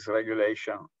cell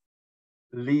dysregulation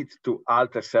leads to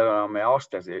altered cellular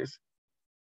homeostasis.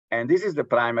 And this is the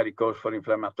primary cause for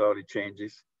inflammatory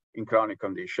changes in chronic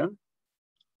condition.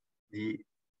 The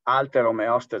altered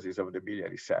homeostasis of the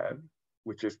biliary cell,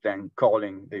 which is then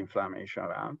calling the inflammation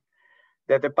around.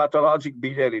 That the pathologic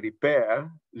biliary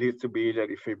repair leads to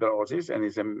biliary fibrosis and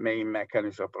is a main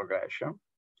mechanism of progression.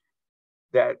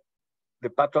 That the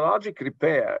pathologic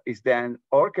repair is then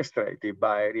orchestrated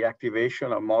by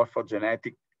reactivation of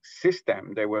morphogenetic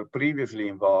systems that were previously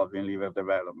involved in liver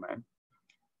development.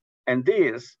 And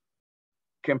this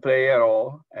can play a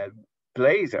role and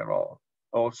plays a role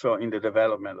also in the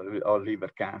development of liver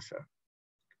cancer.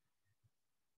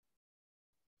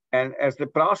 And as the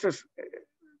process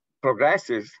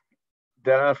progresses,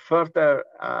 there are further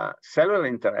cellular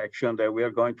interaction that we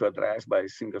are going to address by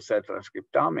single-cell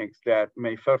transcriptomics that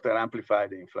may further amplify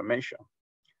the inflammation.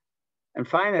 And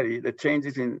finally, the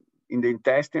changes in the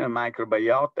intestinal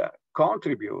microbiota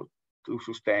contribute to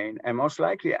sustain and most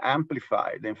likely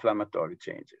amplify the inflammatory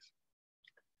changes.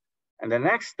 And the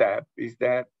next step is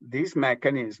that these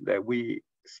mechanisms that we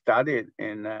studied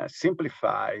in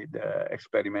simplified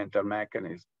experimental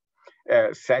mechanism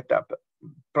setup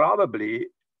probably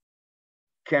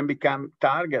can become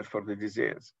target for the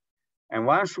disease. And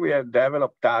once we have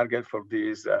developed target for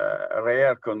these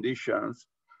rare conditions,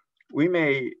 we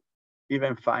may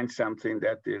even find something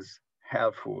that is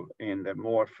helpful in the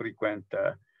more frequent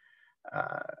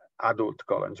adult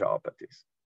cholangiopathies.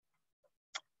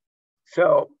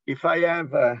 So if I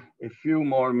have a few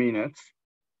more minutes,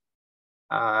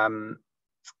 I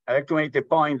like to make the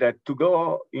point that to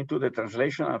go into the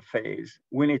translational phase,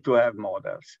 we need to have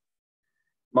models.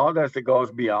 Models that go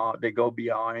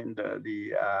beyond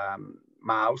the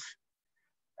mouse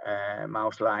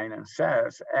line and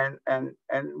cells. And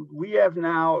we have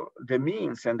now the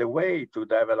means and the way to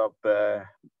develop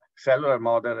cellular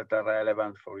models that are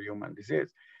relevant for human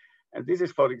disease. And this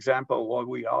is, for example, what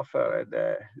we offer at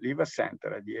the Liver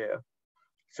Center at Yale.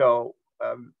 So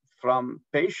from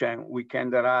patient, we can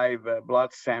derive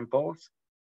blood samples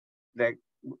that,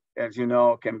 as you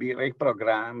know, can be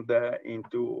reprogrammed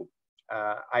into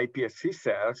iPSC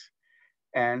cells,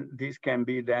 and this can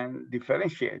be then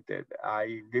differentiated.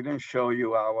 I didn't show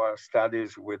you our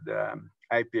studies with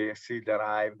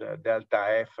iPSC-derived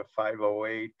Delta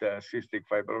F508 cystic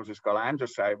fibrosis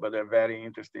cholangiocyte, but they're very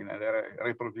interesting and they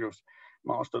reproduce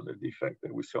most of the defects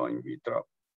that we saw in vitro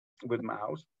with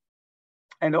mouse.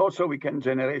 And also we can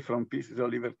generate from pieces of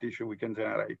liver tissue, we can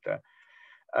generate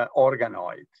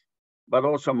organoids, but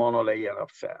also monolayer of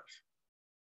cells.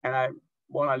 And I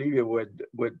want to leave you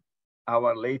with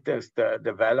our latest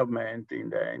development in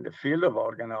the field of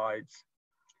organoids,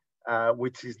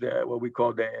 which is what we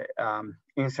call the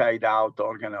inside-out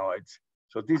organoids.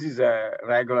 So this is a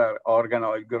regular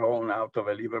organoid grown out of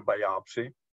a liver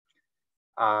biopsy.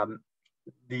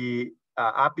 The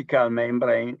apical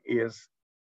membrane is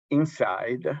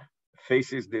inside,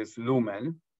 faces this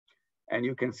lumen, and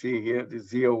you can see here the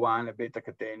Z01, a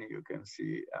beta-catenin. You can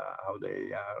see how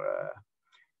they are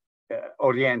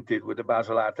oriented with the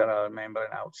basolateral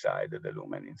membrane outside and the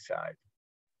lumen inside.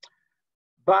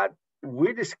 But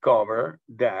we discover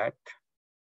that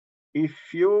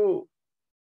if you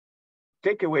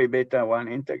take away beta-1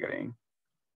 integrin,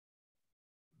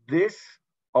 this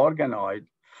organoid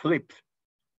flips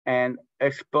and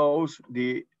expose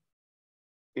the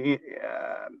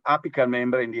apical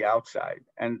membrane in the outside,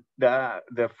 and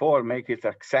therefore make it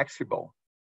accessible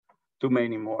to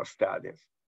many more studies.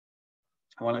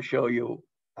 I want to show you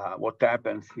what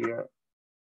happens here.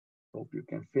 Hope you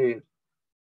can see it.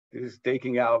 This is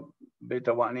taking out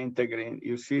beta-1 integrin.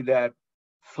 You see that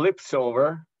flips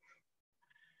over,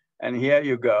 and here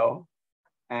you go.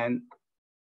 And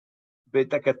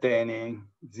beta-catenin,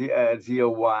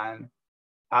 Z01,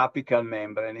 apical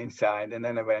membrane inside, and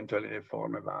then eventually they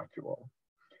form a vacuole.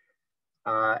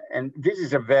 And this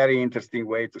is a very interesting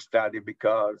way to study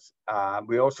because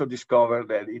we also discovered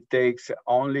that it takes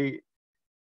only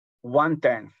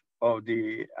 1/10 of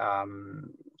the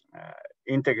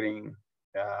integrin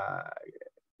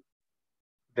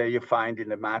that you find in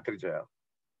the matrigel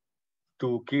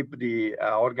to keep the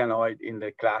organoid in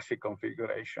the classic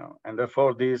configuration. And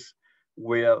therefore, this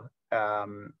will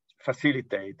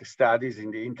facilitate studies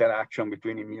in the interaction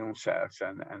between immune cells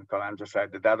and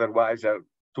cholangiocytes that otherwise are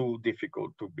too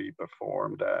difficult to be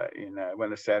performed when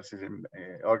the cells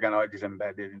organoid is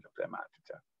embedded into the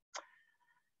matrix.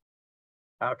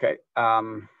 Okay,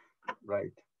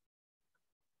 right.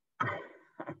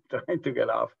 I'm trying to get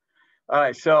off. All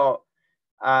right, so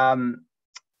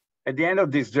at the end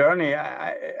of this journey,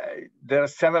 there are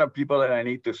several people that I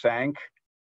need to thank.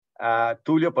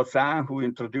 Tullio Pozzan, who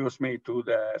introduced me to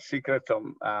the secrets of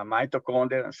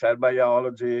mitochondria and cell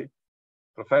biology.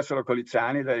 Professor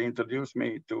Coliciani, that introduced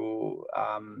me to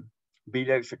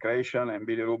biliary secretion and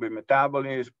bilirubin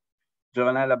metabolism.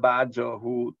 Giovanella Baggio,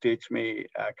 who teach me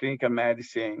clinical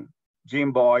medicine.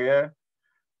 Jim Boyer,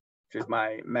 which is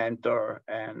my mentor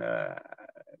and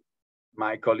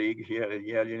my colleague here at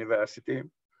Yale University.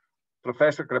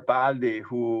 Professor Crepaldi,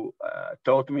 who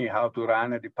taught me how to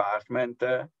run a department,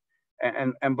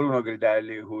 and Bruno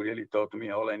Gridelli, who really taught me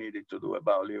all I needed to do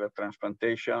about liver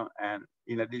transplantation. And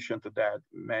in addition to that,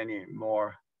 many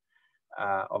more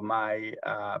of my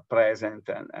present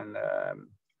and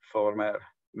former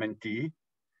mentee,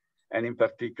 and in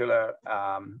particular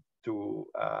to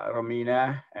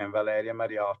Romina and Valeria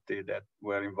Mariotti that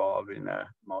were involved in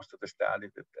most of the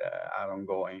studies that are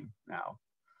ongoing now.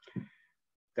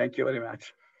 Thank you very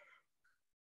much.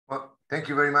 Well, thank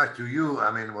you very much to you.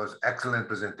 I mean, it was excellent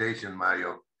presentation,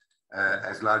 Mario,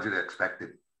 as largely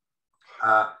expected.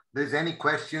 There's any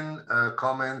question,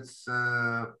 comments,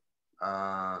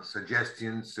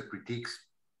 suggestions, critiques?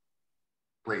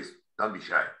 Please, don't be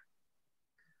shy.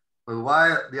 But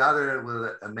while the other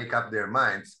will make up their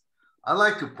minds, I'd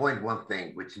like to point one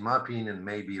thing, which in my opinion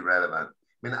may be relevant.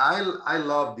 I mean, I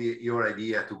love your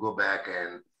idea to go back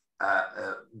and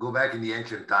go back in the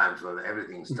ancient times when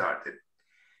everything started.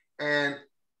 And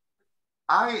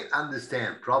I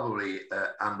understand, probably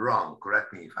I'm wrong,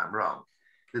 correct me if I'm wrong,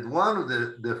 that one of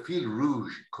the fil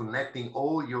rouge connecting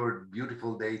all your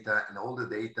beautiful data and all the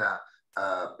data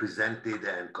presented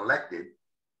and collected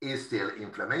is still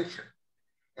inflammation.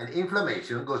 And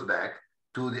inflammation goes back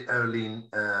to the early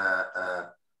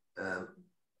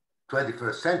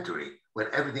 21st century when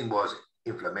everything was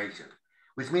inflammation,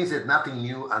 which means that nothing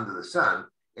new under the sun.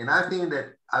 And I think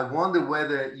that I wonder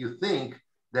whether you think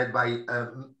that by,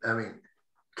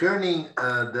 turning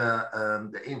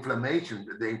the inflammation,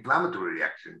 the inflammatory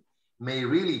reaction may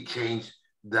really change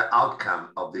the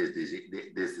outcome of these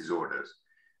disorders.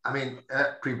 I mean,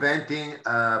 preventing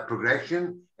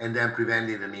progression and then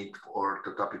preventing the need for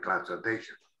topic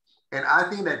transplantation. And I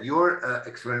think that your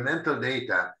experimental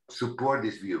data support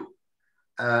this view.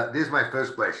 This is my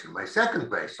first question. My second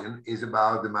question is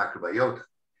about the microbiota.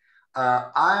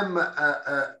 I'm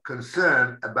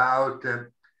concerned about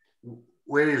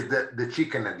where is the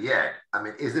chicken and the egg? I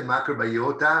mean, is the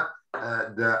microbiota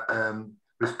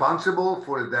responsible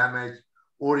for the damage,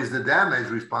 or is the damage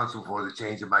responsible for the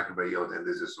change of microbiota? And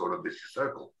this is sort of vicious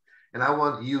circle. And I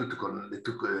want you to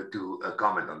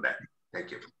comment on that.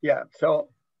 Thank you. Yeah, so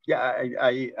yeah,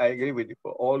 I agree with you.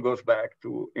 All goes back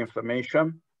to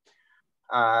inflammation.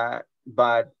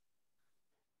 But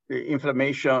the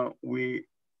inflammation we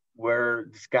were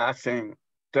discussing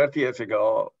 30 years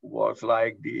ago was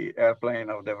like the airplane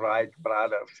of the Wright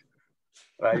brothers,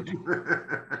 right?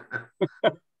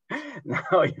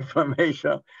 Now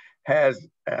inflammation has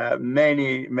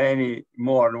many, many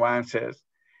more nuances.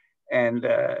 And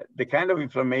the kind of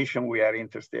inflammation we are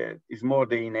interested in is more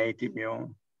the innate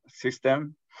immune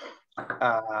system.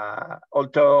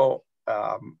 Although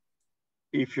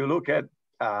if you look at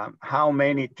how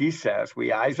many T cells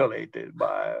we isolated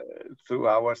through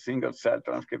our single cell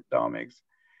transcriptomics,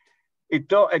 at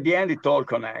the end it all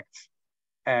connects,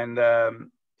 and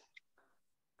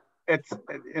it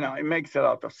makes a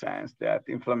lot of sense that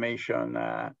inflammation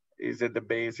is at the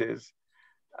basis,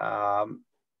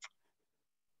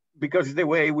 because it's the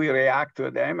way we react to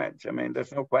a damage. I mean,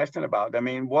 there's no question about it. I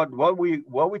mean, what we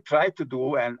try to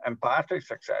do, and partly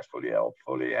successfully,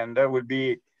 hopefully, and there will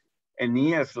be a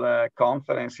NIAS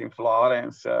conference in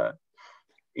Florence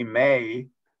in May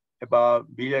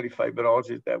about biliary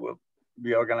fibrosis that will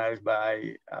be organized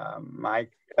by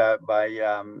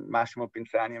Massimo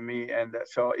Pinzani and me. And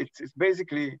so it's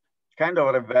basically kind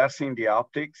of reversing the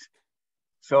optics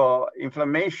So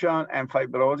inflammation and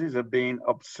fibrosis have been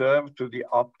observed through the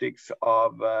optics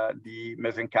of the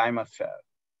mesenchymal cell.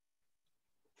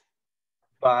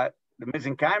 But the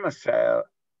mesenchymal cell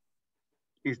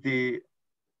is the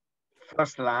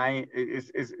first line,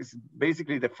 is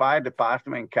basically the fire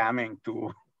department coming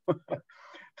to,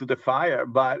 to the fire,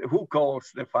 but who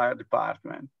calls the fire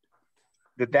department?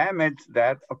 The damage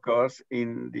that occurs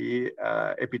in the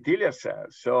epithelial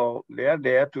cells. So they are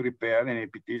there to repair an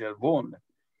epithelial wound.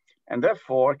 And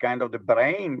therefore, kind of the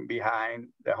brain behind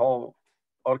the whole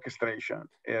orchestration,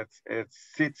 it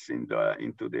sits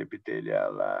into the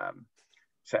epithelial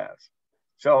cells.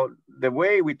 So the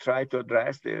way we try to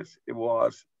address this, it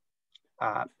was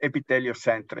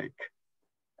epitheliocentric.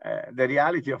 The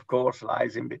reality, of course,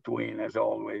 lies in between, as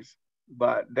always.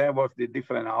 But there was the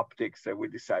different optics that we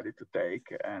decided to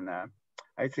take. And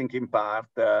I think in part,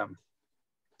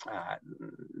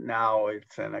 now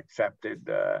it's an accepted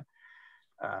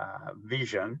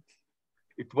vision.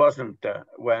 It wasn't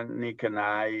when Nick and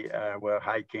I were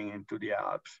hiking into the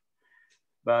Alps,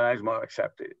 but it's more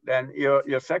accepted. Then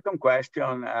your second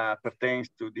question pertains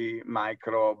to the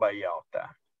microbiota.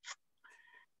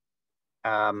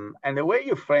 And the way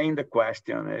you frame the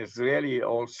question is really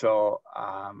also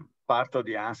part of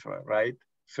the answer, right?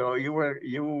 So you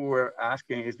were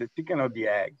asking, is the chicken or the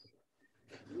egg?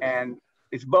 And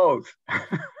it's both.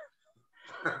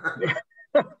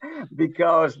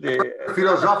 Because the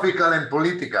philosophical and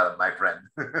political, my friend.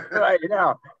 Right, you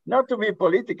know, not to be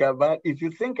political, but if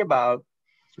you think about,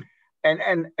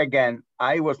 and again,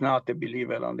 I was not a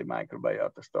believer on the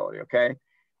microbiota story, okay?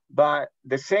 But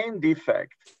the same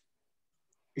defect,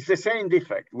 it's the same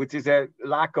defect, which is a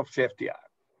lack of CFTR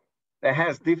that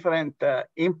has different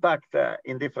impact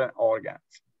in different organs.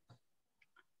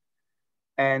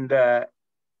 And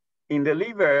in the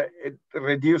liver, it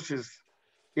reduces,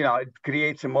 you know, it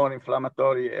creates a more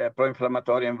inflammatory,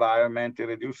 pro-inflammatory environment, it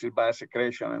reduces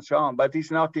biosecretion and so on, but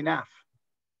it's not enough.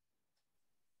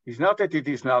 It's not that it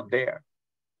is not there.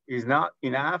 It's not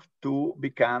enough to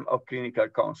become of clinical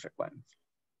consequence.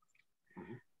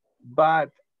 But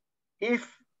if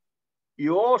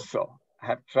you also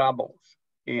have troubles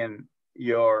in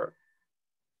your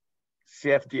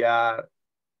CFTR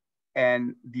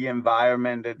and the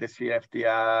environment that the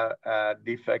CFTR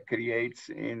defect creates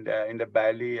in the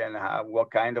belly, and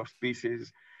what kind of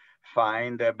species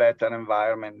find a better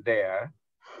environment there,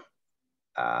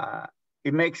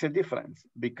 it makes a difference,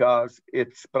 because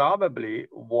it's probably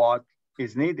what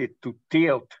is needed to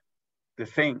tilt the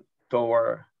thing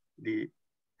toward the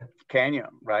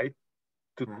canyon, right?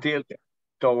 To tilt it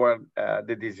toward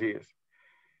the disease.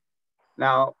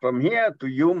 Now, from here to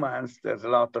humans, there's a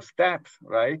lot of steps,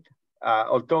 right?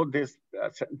 Although these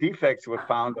defects were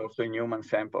found also in human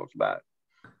samples, but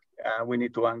we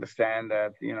need to understand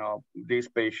that, you know, these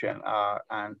patients are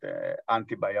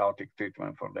antibiotic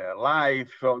treatment for their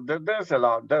life. So there's a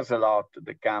lot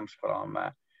that comes from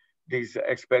this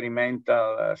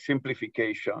experimental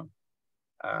simplification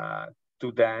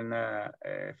to then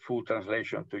full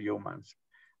translation to humans.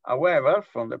 However,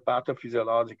 from the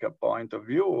pathophysiological point of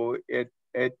view,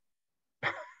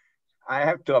 I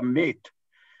have to admit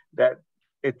that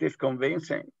it is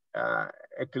convincing,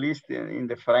 at least in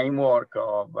the framework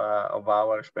of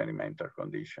our experimental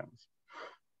conditions.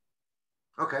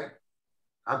 Okay,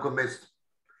 I'm convinced.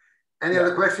 Any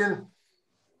other question?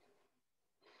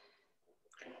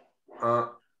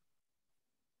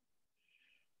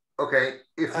 Okay,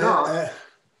 if not,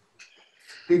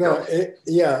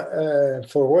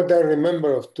 for what I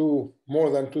remember of more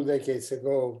than 2 decades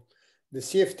ago, the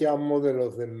CFTR model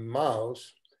of the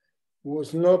mouse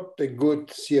was not a good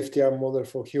CFTR model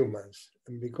for humans,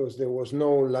 because there was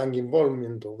no lung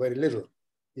involvement, or very little.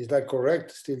 Is that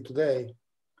correct still today?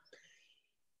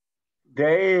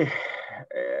 They,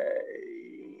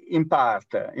 in part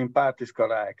is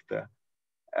correct.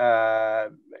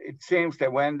 It seems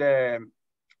that when the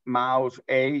mice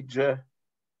age,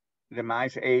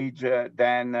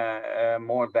 then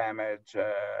more damage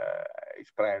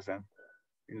is present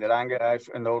in the lung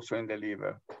and also in the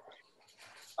liver.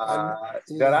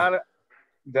 There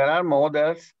are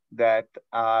models that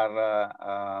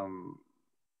are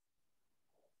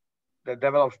that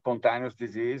develop spontaneous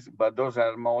disease, but those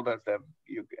are models that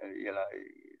you know,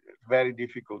 it's very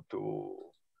difficult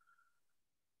to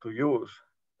use,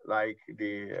 like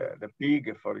the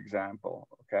pig, for example.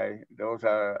 Okay, those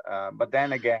are. But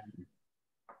then again,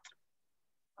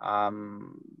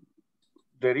 one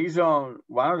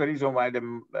of the reasons why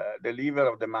the liver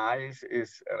of the mice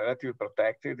is relatively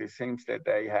protected, it seems that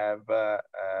they have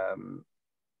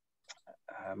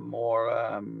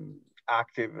more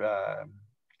active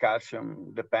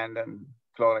calcium-dependent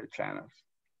chloride channels.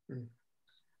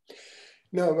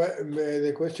 No, but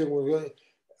the question was,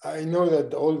 I know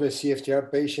that all the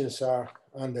CFTR patients are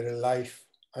under a life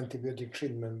antibiotic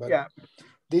treatment, but yeah.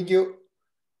 did you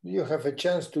have a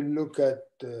chance to look at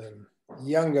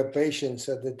younger patients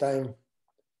at the time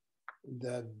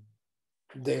that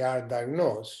they are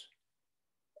diagnosed?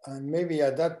 And maybe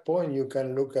at that point you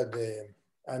can look at the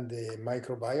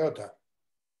microbiota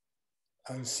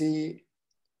and see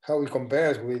how it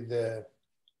compares with the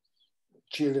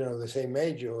children of the same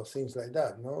age or things like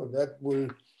that. No, that will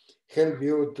help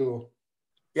you to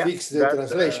fix the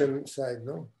translation side.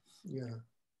 No, yeah.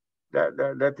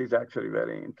 That is actually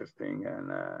very interesting,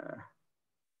 and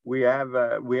we have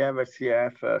a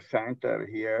CF center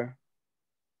here.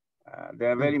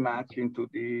 They're very much into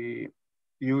the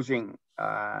using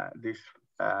these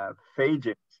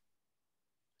phages.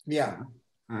 Yeah.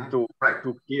 To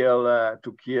kill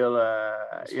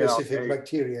specific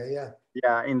bacteria. Yeah.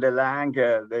 Yeah, in the lung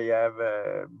they have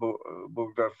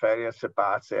Burgdorferia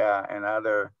cepacia and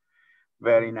other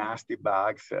very nasty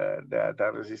bugs that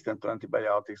are resistant to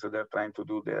antibiotics. So they're trying to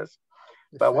do this.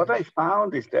 But what I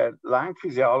found is that lung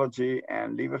physiology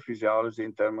and liver physiology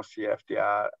in terms of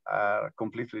CFTR are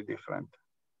completely different.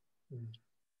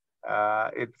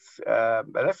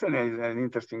 That's an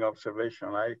interesting observation,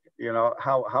 right? You know,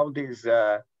 how these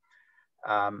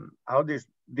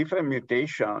different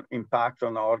mutation impact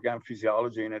on organ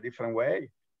physiology in a different way.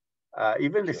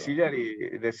 Even the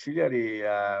ciliary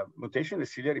mutation, the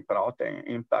ciliary protein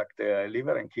impact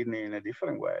liver and kidney in a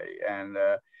different way. And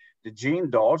the gene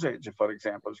dosage, for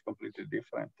example, is completely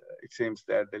different. It seems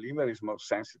that the liver is more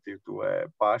sensitive to a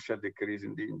partial decrease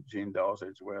in the gene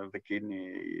dosage, where the kidney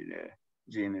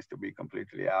gene is to be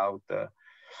completely out.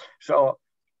 So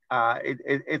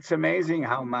it's amazing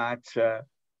how much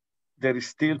there is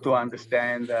still to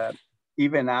understand,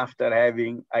 even after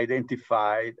having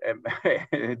identified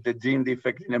the gene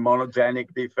defect in a monogenic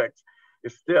defect.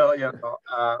 It's still, you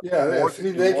know,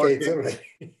 3 decades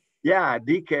already. Yeah,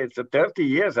 decades, 30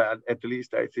 years at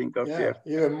least, I think. Of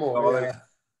even more. Yeah.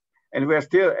 And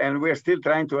we're still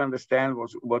trying to understand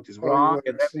what is wrong.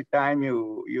 And every time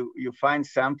you find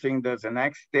something, there's a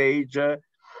next stage,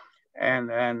 and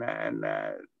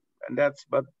that's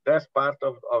part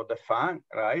of the fun,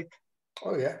 right?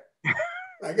 Oh yeah,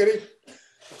 I agree.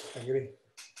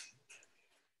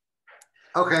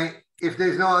 Okay, if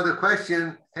there's no other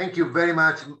question, thank you very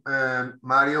much,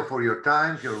 Mario, for your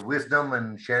time, your wisdom,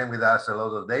 and sharing with us a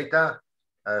lot of data.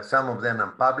 Some of them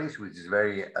unpublished, which is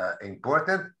very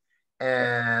important.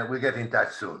 And we'll get in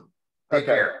touch soon. Take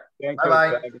care. Thank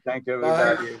Bye-bye. you. Thank you,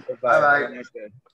 everybody. Bye. Bye-bye.